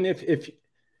cool. I mean, if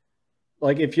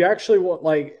you actually want,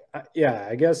 like, yeah,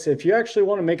 I guess if you actually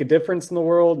want to make a difference in the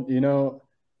world,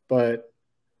 but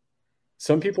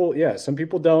some people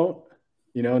don't,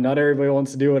 not everybody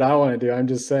wants to do what I want to do. I'm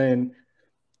just saying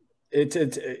it's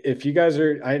if you guys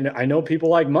are, I know people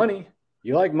like money.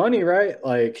 You like money, right?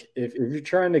 Like if you're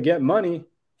trying to get money,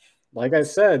 like I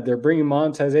said, they're bringing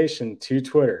monetization to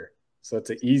Twitter. So it's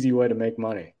an easy way to make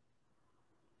money.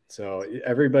 So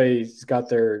everybody's got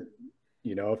their,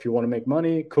 if you want to make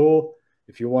money, cool.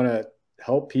 If you want to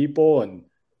help people and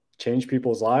change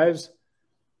people's lives,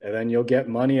 and then you'll get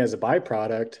money as a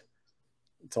byproduct,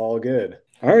 it's all good.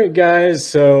 All right, guys.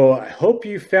 So I hope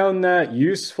you found that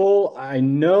useful. I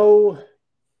know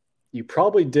you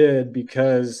probably did,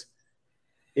 because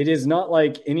it is not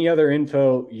like any other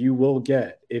info you will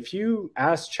get. If you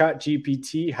ask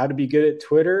ChatGPT how to be good at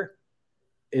Twitter,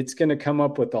 it's going to come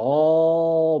up with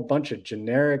all bunch of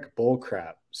generic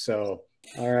bullcrap. So,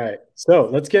 all right. So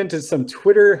let's get into some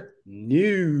Twitter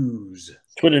news.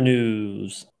 Twitter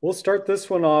news. We'll start this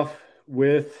one off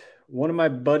with one of my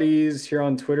buddies here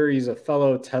on Twitter. He's a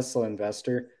fellow Tesla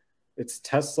investor. It's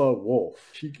Tesla Wolf.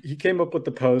 He came up with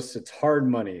the post. It's hard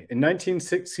money. In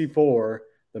 1964,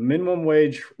 the minimum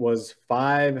wage was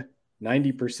 5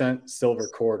 90% silver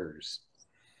quarters.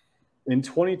 In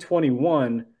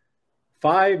 2021,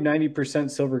 5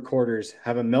 90% silver quarters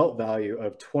have a melt value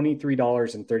of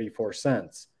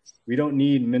 $23.34. We don't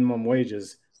need minimum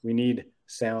wages. We need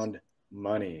sound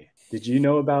money. Did you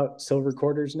know about silver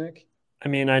quarters, Nick? I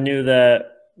mean, I knew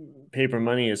that paper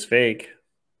money is fake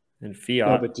and fiat.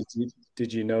 No, but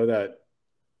did you know that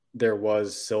there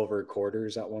was silver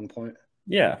quarters at one point?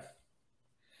 Yeah.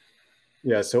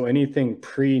 Yeah, so anything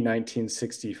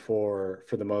pre-1964, for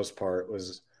the most part,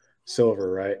 was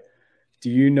silver, right? Do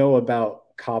you know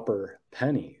about copper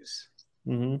pennies?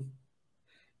 Mm-hmm.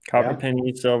 Copper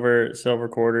pennies, silver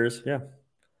quarters. Yeah.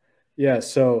 Yeah,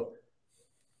 so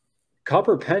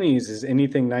copper pennies is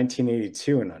anything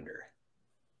 1982 and under,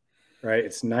 right?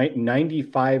 It's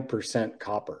 95%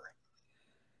 copper.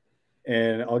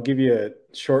 And I'll give you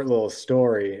a short little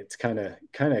story. It's kind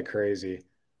of crazy,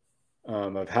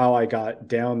 of how I got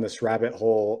down this rabbit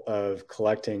hole of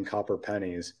collecting copper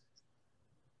pennies.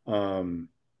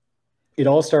 It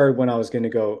all started when I was going to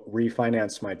go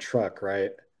refinance my truck,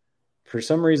 right? For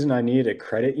some reason, I needed a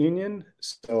credit union.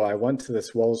 So I went to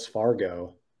this Wells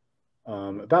Fargo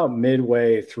about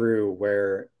midway through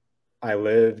where I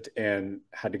lived and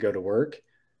had to go to work.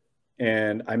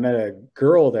 And I met a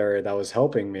girl there that was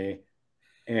helping me,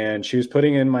 and she was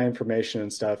putting in my information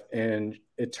and stuff. And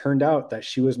it turned out that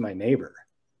she was my neighbor.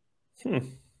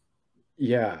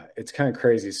 Yeah, it's kind of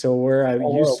crazy. So where I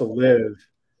used to live,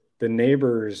 the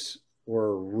neighbors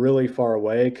were really far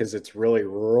away because it's really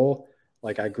rural.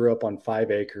 Like I grew up on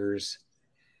 5 acres.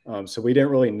 So we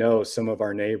didn't really know some of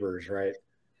our neighbors, right?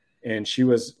 And she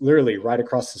was literally right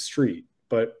across the street,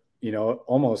 but,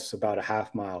 almost about a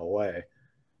half mile away.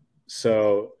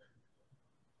 So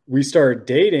we started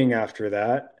dating after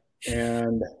that.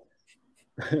 And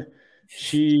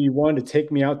she wanted to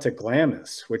take me out to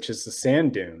Glamis, which is the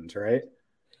sand dunes, right?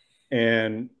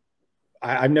 And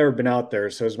I've never been out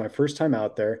there. So it was my first time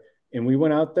out there. And we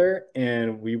went out there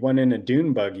and we went in a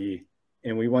dune buggy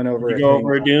and we went over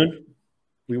a dune.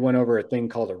 We went over a thing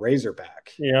called a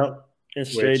Razorback. Yeah. And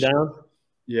straight down.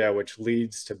 Yeah, which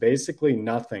leads to basically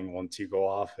nothing once you go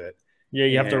off it. Yeah,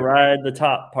 you have to ride the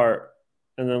top part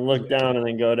and then look down and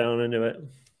then go down into it.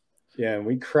 Yeah, and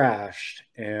we crashed,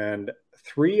 and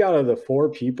 3 out of the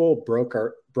 4 people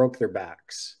broke their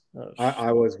backs. Oh,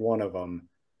 I was one of them.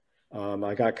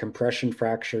 I got compression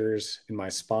fractures in my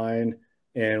spine,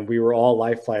 and we were all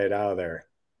life flighted out of there.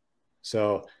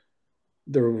 So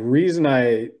the reason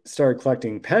I started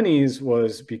collecting pennies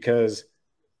was because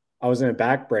I was in a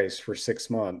back brace for 6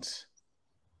 months.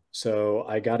 So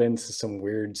I got into some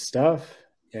weird stuff,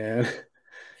 and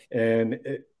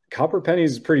copper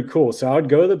pennies is pretty cool. So I would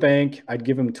go to the bank, I'd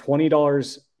give them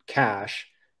 $20 cash,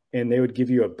 and they would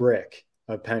give you a brick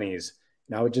of pennies.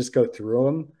 And I would just go through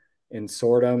them and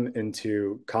sort them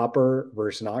into copper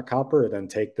versus not copper, and then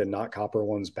take the not copper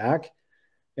ones back.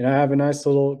 And I have a nice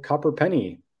little copper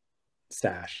penny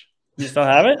stash. You still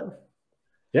have it?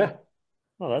 Yeah.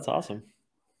 Oh, that's awesome.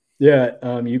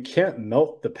 Yeah. You can't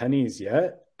melt the pennies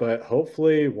yet, but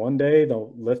hopefully one day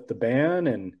they'll lift the ban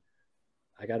and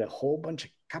I got a whole bunch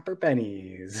of copper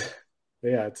pennies.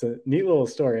 Yeah, it's a neat little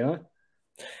story, huh?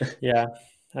 Yeah.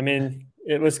 I mean,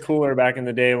 it was cooler back in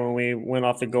the day when we went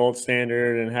off the gold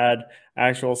standard and had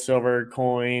actual silver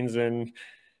coins and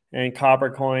copper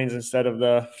coins instead of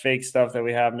the fake stuff that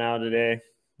we have now today.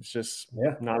 It's just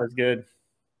not as good.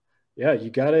 Yeah,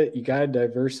 you gotta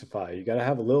diversify. You gotta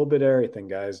have a little bit of everything,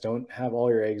 guys. Don't have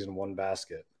all your eggs in one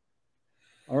basket.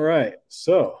 All right,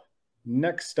 so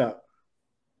next up.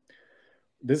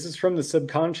 This is from the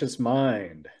subconscious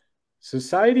mind.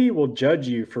 Society will judge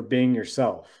you for being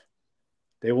yourself.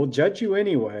 They will judge you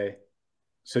anyway,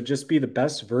 so just be the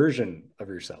best version of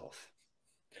yourself.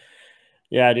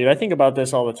 Yeah, dude, I think about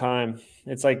this all the time.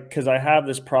 It's like, because I have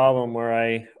this problem where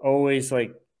I always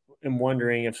like am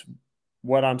wondering if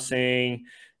what I'm saying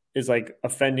is like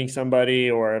offending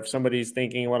somebody, or if somebody's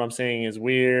thinking what I'm saying is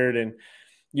weird. And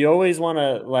you always want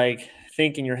to like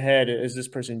think in your head, is this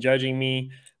person judging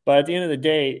me? But at the end of the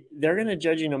day, they're going to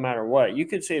judge you no matter what. You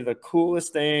could say the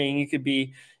coolest thing, you could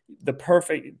be the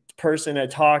perfect person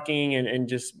at talking and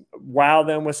just wow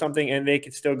them with something, and they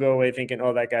could still go away thinking,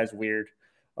 oh, that guy's weird.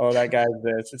 Oh, that guy's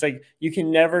this. It's like you can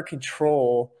never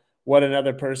control what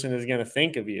another person is going to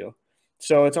think of you.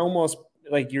 So it's almost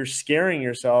like you're scaring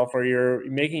yourself, or you're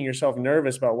making yourself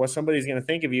nervous about what somebody's going to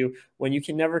think of you, when you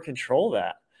can never control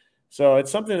that. So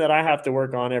it's something that I have to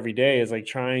work on every day, is like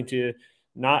trying to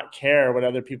not care what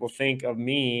other people think of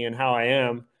me and how I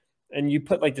am. And you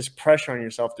put like this pressure on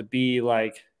yourself to be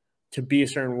like, to be a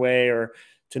certain way, or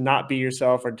to not be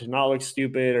yourself, or to not look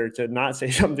stupid, or to not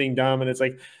say something dumb. And it's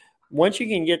like, once you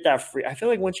can get that free, I feel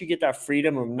like once you get that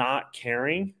freedom of not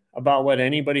caring about what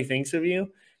anybody thinks of you,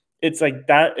 it's like,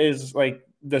 that is like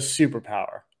the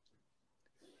superpower.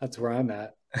 That's where I'm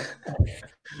at.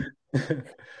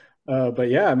 But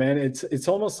yeah, man, it's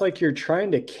almost like you're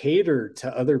trying to cater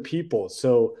to other people.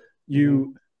 So Mm-hmm.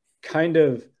 you kind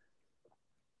of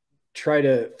try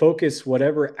to focus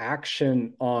whatever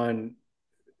action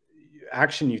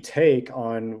you take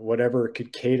on whatever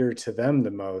could cater to them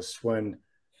the most. When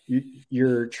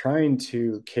you're trying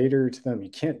to cater to them, you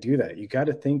can't do that. You got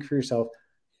to think for yourself.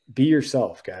 Be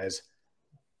yourself, guys.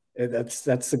 That's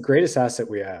the greatest asset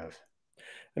we have.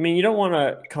 I mean, you don't want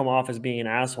to come off as being an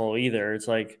asshole either. It's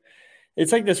like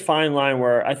this fine line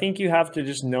where I think you have to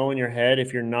just know in your head,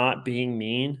 if you're not being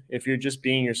mean, if you're just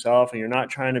being yourself and you're not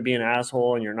trying to be an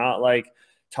asshole, and you're not like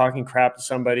talking crap to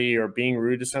somebody or being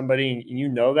rude to somebody, and you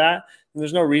know that, then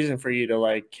there's no reason for you to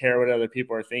like care what other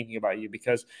people are thinking about you.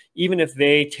 Because even if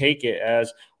they take it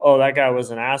as, oh, that guy was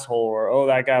an asshole, or oh,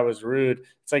 that guy was rude,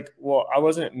 it's like, well, I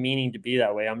wasn't meaning to be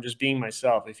that way. I'm just being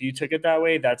myself. If you took it that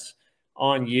way, that's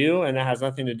on you, and that has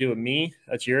nothing to do with me.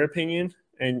 That's your opinion.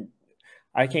 And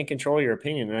I can't control your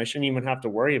opinion, and I shouldn't even have to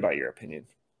worry about your opinion.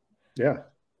 Yeah.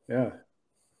 Yeah.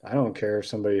 I don't care if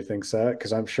somebody thinks that,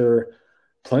 because I'm sure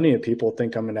plenty of people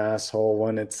think I'm an asshole,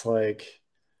 when it's like,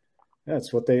 yeah,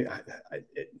 it's what it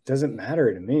doesn't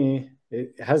matter to me.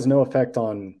 It has no effect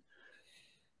on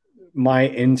my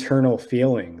internal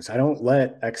feelings. I don't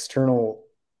let external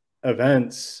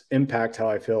events impact how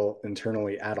I feel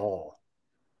internally at all.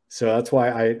 So that's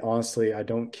why I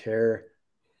don't care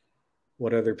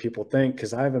what other people think,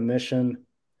 because I have a mission.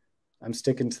 I'm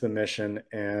sticking to the mission.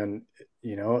 And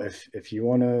if you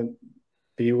want to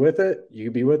be with it,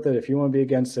 you be with it. If you want to be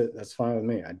against it, that's fine with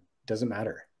me. It doesn't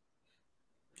matter.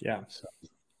 Yeah. So,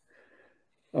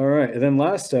 all right. And then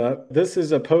last up, this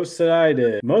is a post that I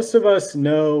did. Most of us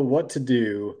know what to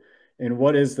do and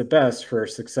what is the best for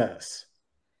success.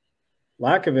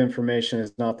 Lack of information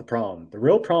is not the problem. The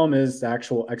real problem is the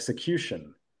actual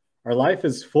execution. Our life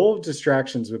is full of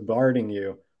distractions bombarding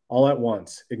you all at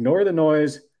once. Ignore the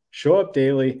noise, show up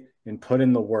daily, and put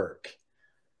in the work.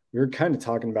 We were kind of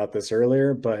talking about this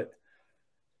earlier, but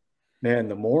man,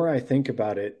 the more I think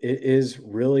about it, it's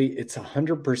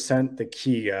 100% the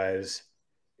key, guys,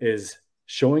 is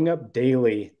showing up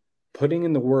daily, putting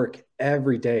in the work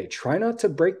every day. Try not to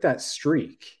break that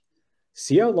streak.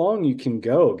 See how long you can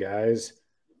go, guys.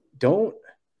 Don't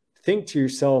think to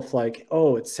yourself like,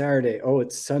 oh, it's Saturday, oh,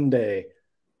 it's Sunday.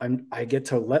 I get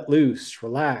to let loose,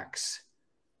 relax.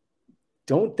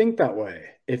 Don't think that way.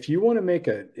 If you want to make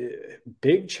a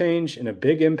big change and a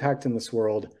big impact in this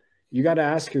world, you got to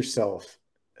ask yourself,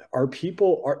 are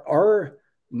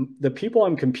the people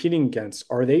I'm competing against,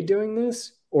 are they doing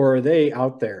this, or are they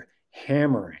out there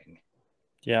hammering?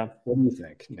 Yeah. What do you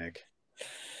think, Nick?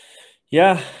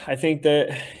 Yeah. I think that,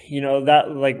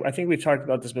 that like, I think we've talked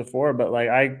about this before, but like,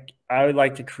 I would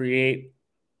like to create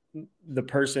the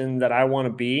person that I want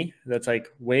to be, that's like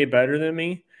way better than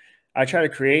me. I try to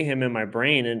create him in my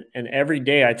brain. And every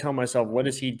day I tell myself, what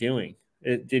is he doing?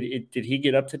 Did he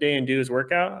get up today and do his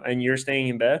workout, and you're staying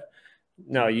in bed?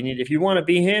 No, if you want to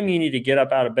be him, you need to get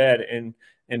up out of bed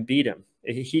and beat him.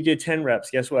 If he did 10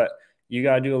 reps, guess what? You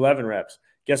got to do 11 reps.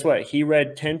 Guess what? He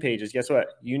read 10 pages. Guess what?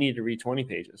 You need to read 20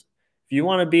 pages. If you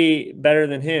want to be better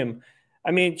than him,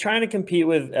 I mean, trying to compete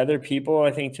with other people,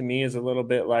 I think to me is a little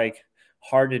bit like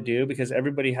hard to do, because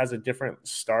everybody has a different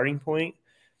starting point.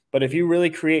 But if you really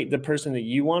create the person that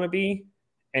you want to be,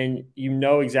 and you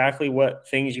know exactly what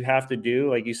things you have to do,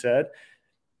 like you said,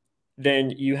 then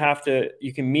you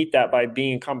can meet that by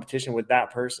being in competition with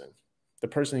that person, the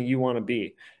person that you want to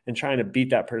be, and trying to beat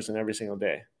that person every single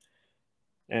day.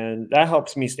 And that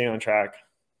helps me stay on track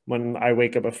when I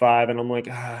wake up at 5 and I'm like,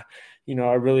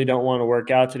 I really don't want to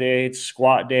work out today. It's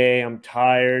squat day. I'm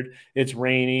tired. It's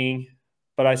raining.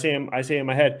 But I say in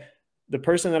my head, the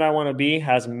person that I want to be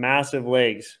has massive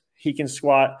legs. He can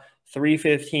squat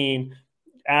 315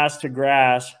 ass to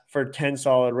grass for 10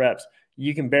 solid reps.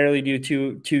 You can barely do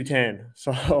 210.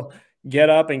 So get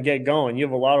up and get going. You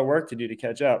have a lot of work to do to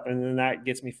catch up. And then that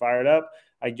gets me fired up.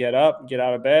 I get up, get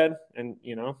out of bed. And,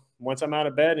 once I'm out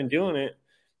of bed and doing it,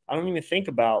 I don't even think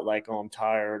about like, oh, I'm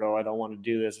tired. Oh, I don't want to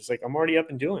do this. It's like, I'm already up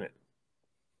and doing it.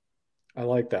 I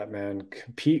like that, man.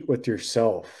 Compete with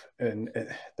yourself. And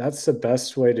that's the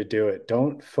best way to do it.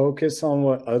 Don't focus on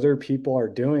what other people are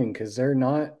doing because they're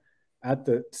not at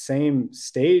the same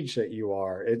stage that you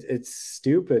are. It's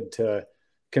stupid to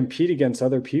compete against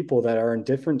other people that are in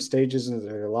different stages of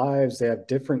their lives. They have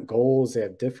different goals, they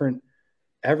have different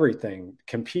everything.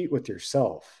 Compete with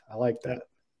yourself. I like that.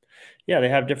 Yeah, they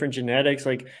have different genetics.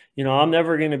 Like, I'm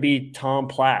never going to be Tom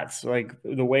Platz, like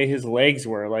the way his legs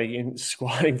were, like in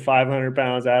squatting 500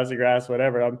 pounds, ass to grass,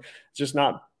 whatever. I'm just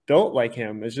not built like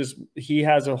him. It's just, he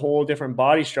has a whole different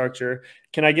body structure.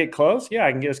 Can I get close? Yeah,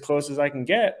 I can get as close as I can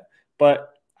get,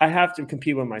 but I have to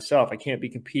compete with myself. I can't be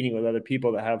competing with other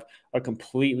people that have a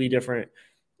completely different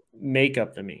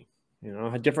makeup than me,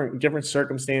 different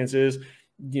circumstances,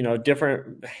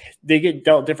 different, they get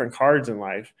dealt different cards in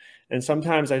life. And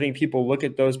sometimes I think people look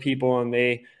at those people and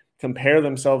they compare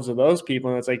themselves to those people.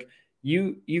 And it's like,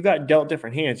 you got dealt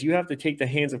different hands. You have to take the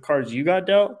hands of cards you got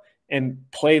dealt and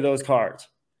play those cards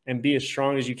and be as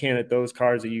strong as you can at those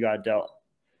cards that you got dealt.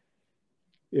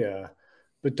 Yeah.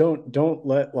 But don't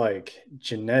let like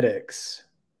genetics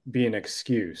be an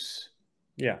excuse.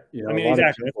 Yeah. A lot of Exactly.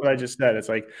 That's people, what I just said. It's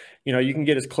like, you can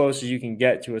get as close as you can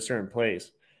get to a certain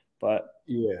place, but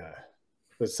yeah.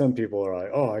 But some people are like,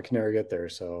 oh, I can never get there,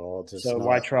 so I'll just so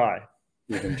why not try?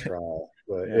 even try.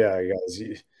 But Yeah. yeah, guys,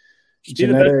 Just be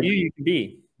the best genetic, you can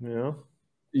be.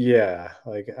 yeah.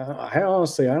 Like I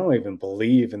honestly, I don't even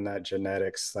believe in that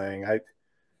genetics thing.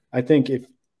 I think if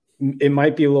it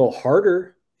might be a little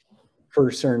harder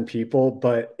for certain people,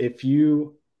 but if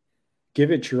you give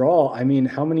it your all, I mean,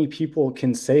 how many people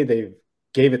can say they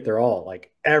gave it their all,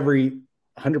 like every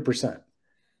 100%?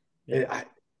 Yeah.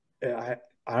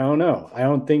 I don't know. I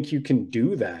don't think you can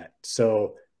do that.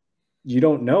 So you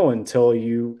don't know until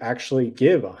you actually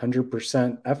give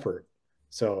 100% effort.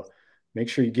 So make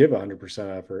sure you give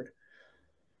 100% effort.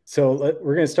 So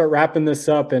we're going to start wrapping this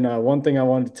up. And one thing I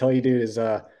wanted to tell you, dude, is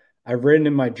I've written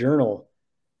in my journal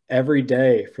every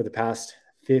day for the past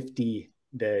 50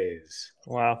 days.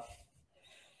 Wow.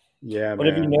 Yeah, What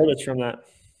have you man. noticed from that?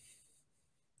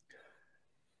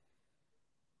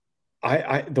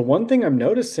 The one thing I'm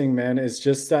noticing, man, is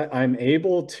just that I'm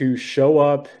able to show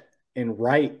up and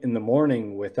write in the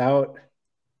morning without,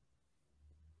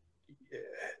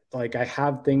 like, I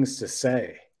have things to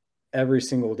say every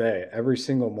single day, every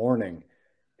single morning.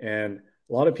 And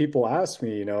a lot of people ask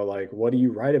me, like, what do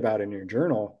you write about in your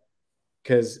journal?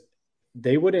 Because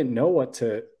they wouldn't know what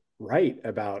to write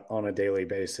about on a daily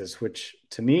basis, which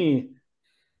to me,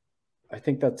 I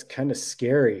think that's kind of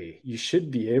scary. You should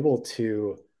be able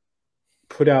to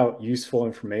put out useful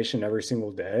information every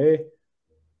single day.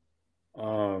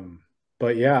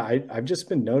 But yeah, I've just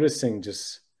been noticing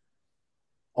just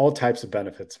all types of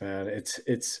benefits, man.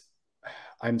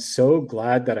 I'm so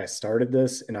glad that I started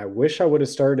this, and I wish I would have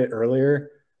started it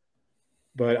earlier,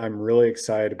 but I'm really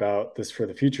excited about this for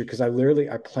the future because I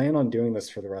plan on doing this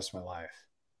for the rest of my life.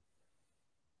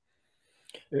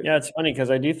 Yeah, it's funny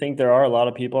because I do think there are a lot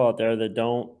of people out there that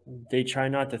they try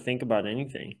not to think about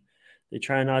anything. They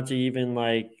try not to even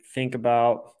like think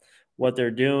about what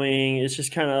they're doing. It's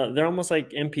just kind of, they're almost like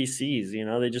NPCs,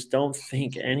 they just don't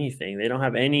think anything. They don't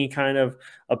have any kind of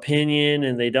opinion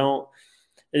and they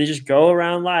just go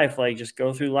around life, like just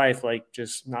go through life, like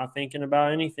just not thinking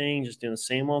about anything, just doing the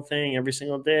same old thing every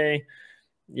single day.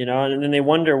 And then they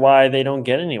wonder why they don't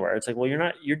get anywhere. It's like, well,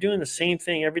 you're doing the same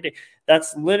thing every day.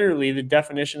 That's literally the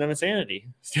definition of insanity.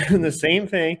 It's doing the same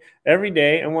thing every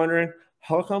day and wondering,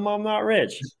 how come I'm not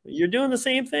rich? You're doing the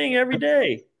same thing every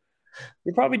day.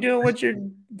 You're probably doing what your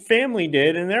family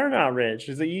did and they're not rich.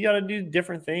 Is that you got to do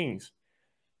different things.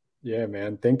 Yeah,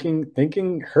 man.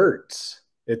 Thinking hurts.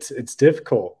 It's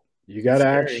difficult. You got It's to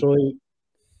scary. actually,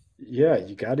 yeah,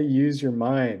 you got to use your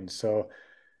mind. So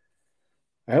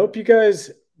I hope you guys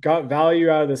got value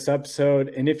out of this episode.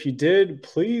 And if you did,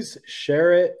 please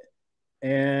share it. That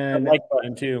And like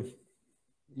button too.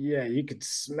 yeah, you could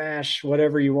smash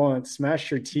whatever you want. Smash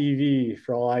your TV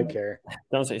for all I care.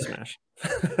 Don't say smash.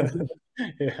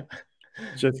 Yeah.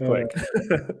 Just Uh, click.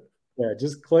 yeah,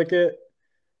 just click it.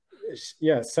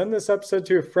 Yeah, send this episode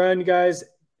to a friend, guys.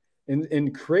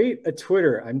 and create a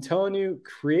Twitter. I'm telling you,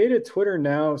 create a Twitter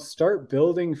now. Start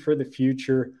building for the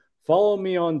future. Follow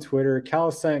me on Twitter,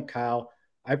 Calisthenic Kyle.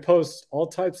 I post all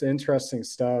types of interesting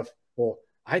stuff. Well,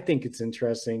 I think it's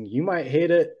interesting. You might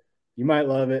hate it. You might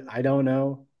love it. I don't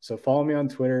know. So follow me on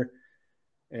Twitter.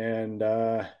 And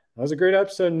that was a great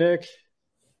episode, Nick.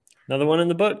 Another one in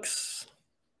the books.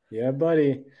 Yeah,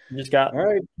 buddy. Just got all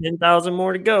right, 10,000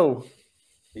 more to go.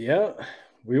 Yeah,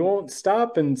 we won't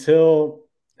stop until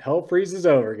hell freezes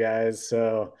over, guys.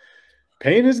 So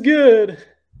pain is good.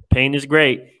 Pain is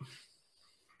great.